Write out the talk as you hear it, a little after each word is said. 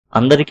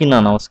అందరికీ నా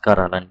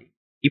నమస్కారాలండి.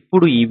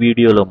 ఇప్పుడు ఈ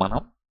వీడియోలో మనం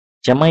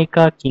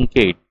జమైకా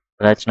కింకేడ్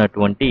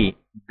రాసినటువంటి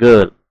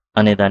గర్ల్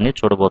అనే దాన్ని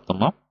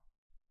చూడబోతున్నాం.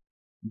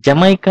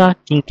 జమైకా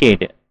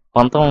కింకేడ్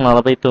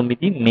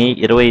 1949 మే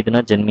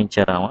 25న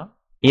జన్మించారామ.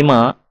 ఈమె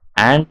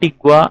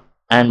యాంటిగ్వా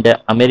అండ్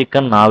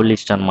అమెరికన్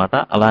నావలిస్ట్ అన్నమాట.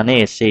 అలానే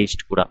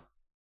ఎస్సేయిస్ట్ కూడా.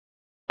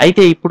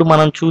 అయితే ఇప్పుడు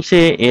మనం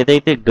చూసే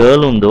ఏదైతే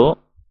గర్ల్ ఉందో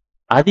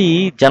అది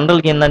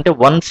జనరల్గా ఏంటంటే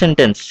వన్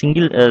సెంటెన్స్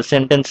సింగిల్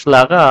సెంటెన్స్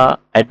లాగా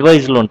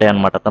అడ్వైజ్లు ఉంటాయి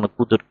అన్నమాట తన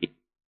కూతురికి.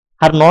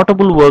 Her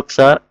notable works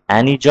are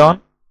యానిజాన్,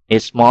 a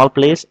small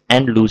place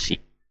and Lucy.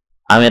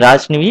 ఆమె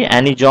రాసినవి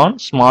యానిజాన్,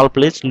 స్మాల్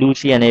ప్లేస్,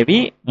 లూసీ అనేవి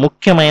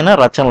ముఖ్యమైన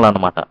రచనలు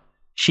అనమాట.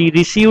 She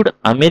received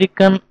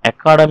American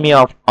academy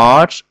of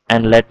arts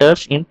and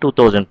letters in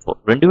 2004.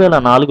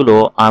 2004లో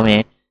ఆమె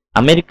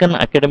American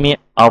academy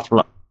of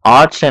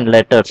arts and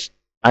letters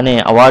అనే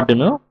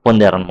అవార్డును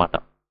పొందారనమాట.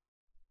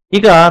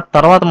 ఇక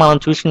తర్వాత మనం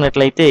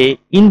చూసినట్లయితే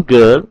in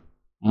girl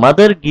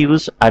mother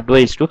gives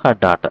advice to her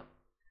daughter.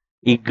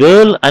 ఈ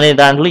గర్ల్ అనే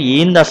దాంట్లో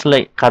ఏంది అసలు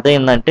కథ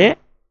ఏంటంటే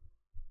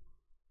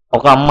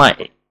ఒక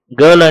అమ్మాయి,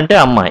 గర్ల్ అంటే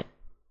అమ్మాయి.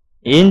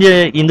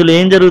 ఇందులో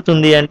ఏం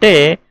జరుగుతుంది అంటే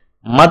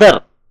మదర్,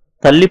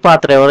 తల్లి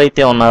పాత్ర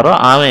ఎవరైతే ఉన్నారో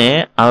ఆమె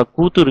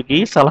కూతురికి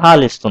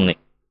సలహాలు ఇస్తుంది.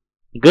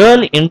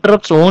 Girl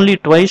interrupts only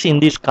twice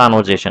in this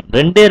conversation.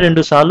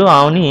 రెండు సార్లు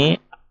ఆమెని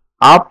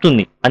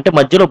ఆపుతుంది, అంటే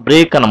మధ్యలో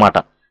బ్రేక్ అనమాట.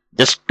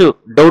 జస్ట్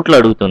డౌట్లు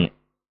అడుగుతుంది.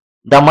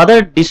 The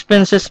mother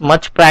dispenses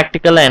much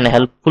practical and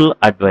helpful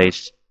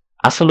advice.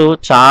 అసలు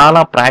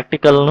చాలా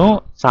ప్రాక్టికల్ను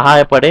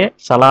సహాయపడే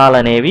సలహాలు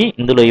అనేవి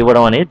ఇందులో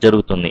ఇవ్వడం అనేది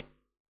జరుగుతుంది.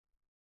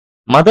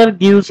 Mother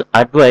gives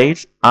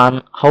advice on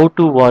how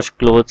to wash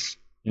clothes,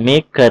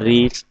 make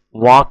curries,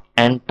 walk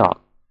and talk.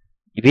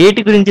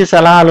 వేటి గురించి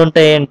సలహాలు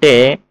ఉంటాయంటే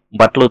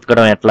బట్టలు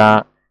ఉతకడం ఎట్లా,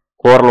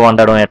 కూరలు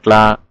వండడం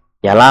ఎట్లా,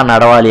 ఎలా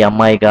నడవాలి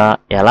అమ్మాయిగా,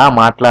 ఎలా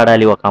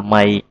మాట్లాడాలి ఒక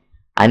అమ్మాయి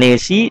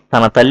అనేసి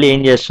తన తల్లి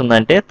ఏం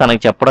చేస్తుందంటే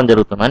తనకు చెప్పడం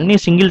జరుగుతుంది. అన్ని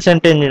single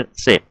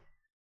సెంటెన్సే.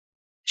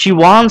 She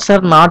wants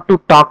her not to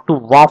talk to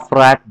వాఫ్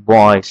rat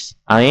boys.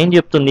 ఆమె ఏం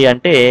చెప్తుంది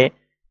అంటే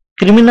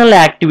క్రిమినల్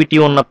యాక్టివిటీ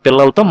ఉన్న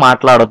పిల్లలతో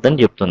మాట్లాడొద్దని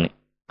చెప్తుంది.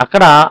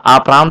 అక్కడ ఆ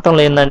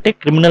ప్రాంతంలో ఏంటంటే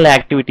క్రిమినల్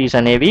యాక్టివిటీస్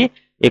అనేవి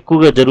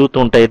ఎక్కువగా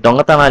జరుగుతుంటాయి,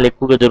 దొంగతనాలు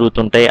ఎక్కువగా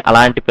జరుగుతుంటాయి.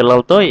 అలాంటి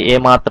పిల్లలతో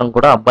ఏమాత్రం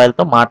కూడా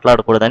అబ్బాయిలతో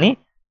మాట్లాడకూడదని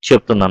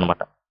చెప్తుంది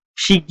అనమాట.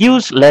 She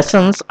gives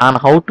lessons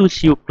on how to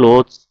sieve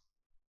clothes.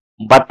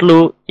 బట్టలు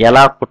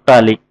ఎలా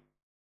కుట్టాలి,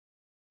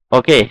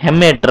 ఓకే,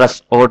 హెమ్ ఏ డ్రెస్,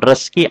 ఓ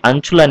డ్రెస్ కి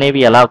అంచులు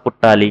అనేవి ఎలా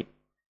కుట్టాలి,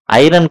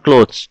 ఐరన్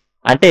క్లోత్స్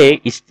అంటే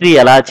ఇస్త్రీ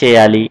ఎలా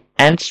చేయాలి,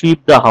 అండ్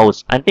స్వీప్ ద హౌస్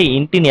అంటే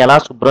ఇంటిని ఎలా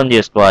శుభ్రం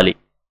చేసుకోవాలి.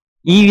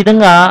 ఈ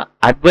విధంగా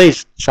అడ్వైస్,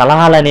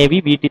 సలహాలు అనేవి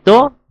వీటితో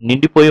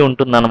నిండిపోయి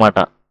ఉంటుందన్నమాట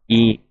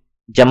ఈ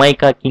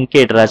జమైకా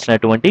కింకేడ్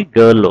రాసినటువంటి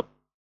గర్ల్లో.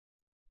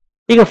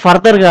 ఇక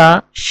ఫర్దర్ గా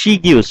షీ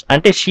గివ్స్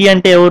అంటే షీ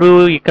అంటే ఎవరు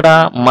ఇక్కడ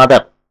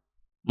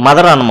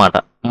మదర్ అన్నమాట.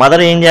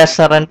 మదర్ ఏం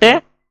చేస్తారంటే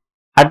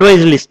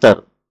అడ్వైజులు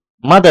ఇస్తారు.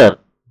 Mother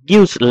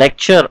gives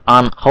lecture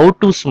on how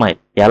to smile.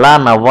 ఎలా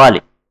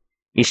నవ్వాలి,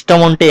 ఇష్టం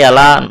ఉంటే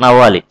ఎలా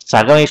నవ్వాలి,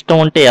 సగం ఇష్టం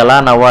ఉంటే ఎలా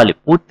నవ్వాలి,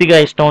 పూర్తిగా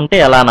ఇష్టం ఉంటే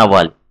ఎలా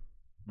నవ్వాలి,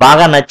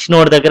 బాగా నచ్చిన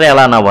వాడి దగ్గర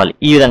ఎలా నవ్వాలి,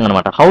 ఈ విధంగా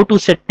అనమాట. How to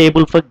set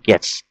table for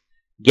guest.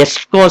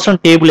 Guest కోసం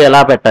టేబుల్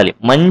ఎలా పెట్టాలి,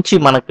 మంచి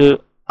మనకు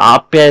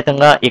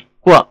ఆప్యాయతంగా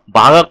ఎక్కువ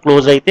బాగా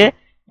క్లోజ్ అయితే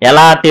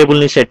ఎలా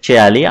టేబుల్ని సెట్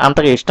చేయాలి,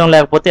 అంతగా ఇష్టం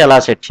లేకపోతే ఎలా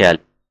సెట్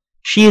చేయాలి.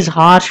 She is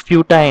harsh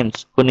few times.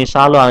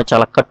 కొన్నిసార్లు ఆమె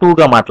చాలా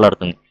కటువుగా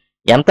మాట్లాడుతుంది.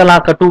 ఎంతలా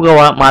కటువుగా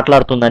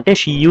మాట్లాడుతుందంటే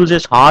she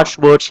uses harsh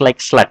words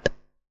like slut,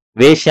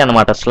 వేసి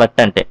అనమాట. స్లట్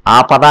అంటే ఆ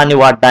పదాన్ని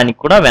వాడడానికి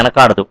కూడా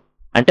వెనకాడదు,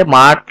 అంటే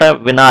మాట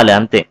వినాలి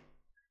అంతే.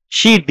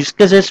 She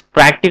discusses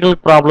practical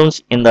problems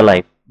in the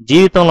life.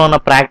 జీవితంలో ఉన్న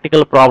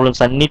ప్రాక్టికల్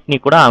ప్రాబ్లమ్స్ అన్నిటినీ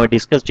కూడా ఆమె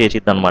డిస్కస్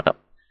చేసిద్ది అనమాట.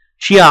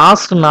 She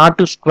ask not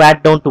to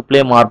squat down to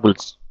play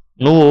marbles.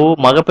 నువ్వు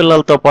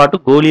మగపిల్లలతో పాటు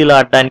గోళీలు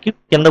ఆడడానికి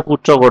కింద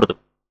కూర్చోకూడదు.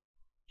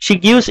 She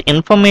gives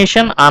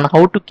information on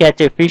how to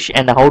catch a fish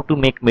and how to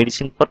make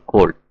medicine for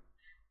cold.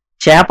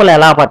 చేపలు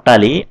ఎలా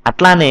పట్టాలి,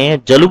 అట్లానే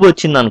జలుబు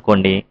వచ్చింది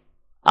అనుకోండి,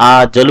 ఆ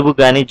జలుబు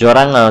కానీ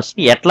జ్వరంగా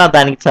వస్తే ఎట్లా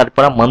దానికి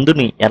సరిపడా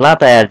మందుని ఎలా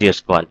తయారు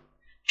చేసుకోవాలి.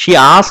 She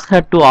ask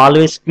her to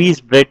always squeeze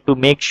bread to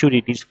make sure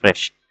it is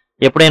fresh.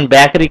 ఎప్పుడైనా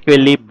బేకరీకి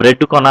వెళ్ళి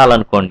బ్రెడ్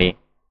కొనాలనుకోండి,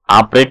 ఆ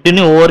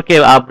బ్రెడ్ని ఓవర్కే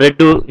ఆ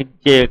బ్రెడ్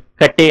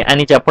కట్టే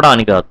అని చెప్పడం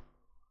అని కాదు,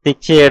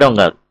 తెచ్చేయడం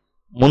కాదు.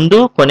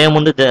 కొనే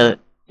ముందు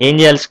ఏం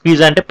చేయాలి,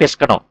 స్క్వీజ్ అంటే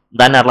పిసకడం,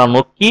 దాన్ని అలా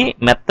నొక్కి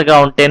మెత్తగా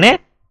ఉంటేనే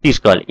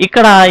తీసుకోవాలి.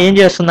 ఇక్కడ ఏం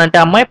చేస్తుందంటే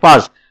అమ్మాయి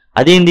పాజ్,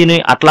 అదేంది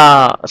అట్లా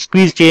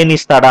స్క్వీజ్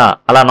చేయనిస్తాడా,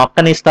 అలా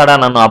నొక్కనిస్తాడా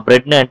నన్ను ఆ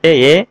బ్రెడ్ని అంటే,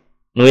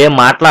 నువ్వేం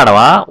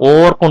మాట్లాడవా,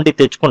 ఓవర్కుండి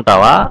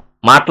తెచ్చుకుంటావా,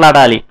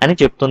 మాట్లాడాలి అని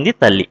చెప్తుంది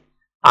తల్లి.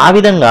 ఆ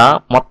విధంగా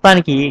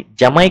మొత్తానికి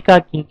Jamaica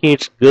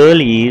కింకేడ్స్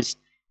girl is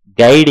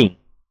guiding,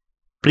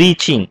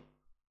 preaching,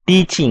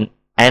 teaching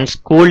and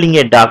scolding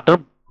a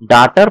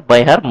daughter by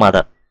her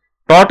mother.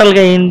 Total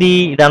గా ఏంది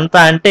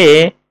ఇదంతా అంటే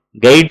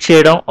గైడ్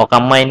చేయడం ఒక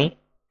అమ్మాయిని,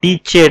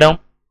 టీచ్ చేయడం,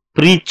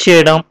 ప్రీచ్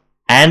చేయడం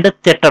అండ్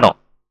తిట్టడం.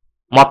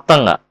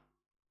 మొత్తంగా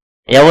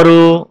ఎవరు,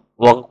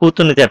 ఒక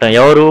కూతుర్ని తిట్టడం,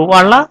 ఎవరు,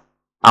 వాళ్ళ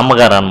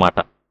అమ్మగారు అనమాట.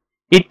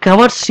 It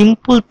covers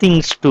simple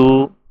things to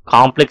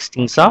complex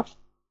things of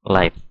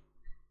life.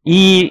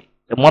 ఈ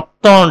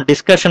మొత్తం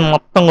డిస్కషన్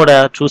మొత్తం కూడా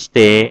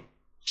చూస్తే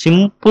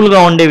సింపుల్ గా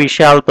ఉండే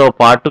విషయాలతో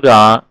పాటుగా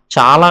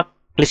చాలా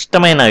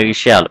క్లిష్టమైన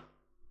విషయాలు,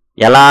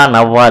 ఎలా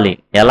నవ్వాలి,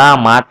 ఎలా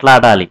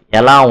మాట్లాడాలి,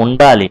 ఎలా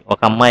ఉండాలి ఒక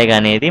అమ్మాయిగా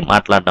అనేది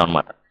మాట్లాడడం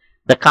అనమాట.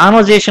 The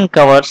conversation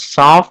covers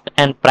soft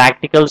and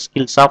practical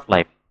skills of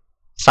life.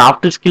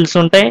 Soft skills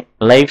ఉంటాయి,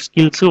 లైఫ్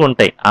స్కిల్స్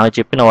ఉంటాయి ఆమె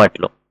చెప్పిన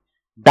వాటిలో.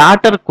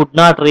 Daughter could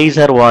not rise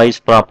her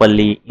voice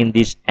properly in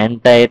this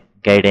entire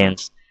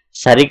guidance.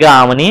 సరిగా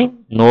ఆమెని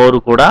నోరు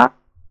కూడా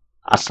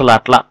అసలు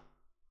అట్లా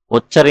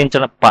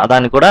ఉచ్చరించిన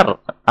పదాన్ని కూడా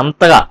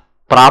అంతగా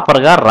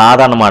ప్రాపర్గా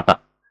రాదనమాట.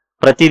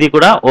 ప్రతిదీ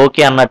కూడా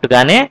ఓకే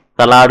అన్నట్టుగానే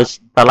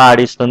తల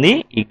ఆడిస్తుంది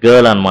ఈ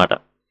గర్ల్ అనమాట.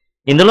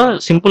 ఇందులో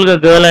సింపుల్ గా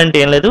గర్ల్ అంటే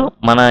ఏం లేదు,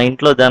 మన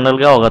ఇంట్లో జనరల్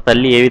గా ఒక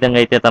తల్లి ఏ విధంగా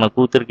అయితే తన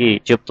కూతురికి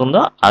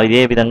చెప్తుందో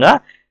అదే విధంగా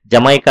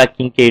జమైకా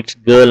కింకేడ్స్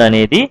గర్ల్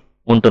అనేది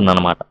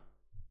ఉంటుందన్నమాట.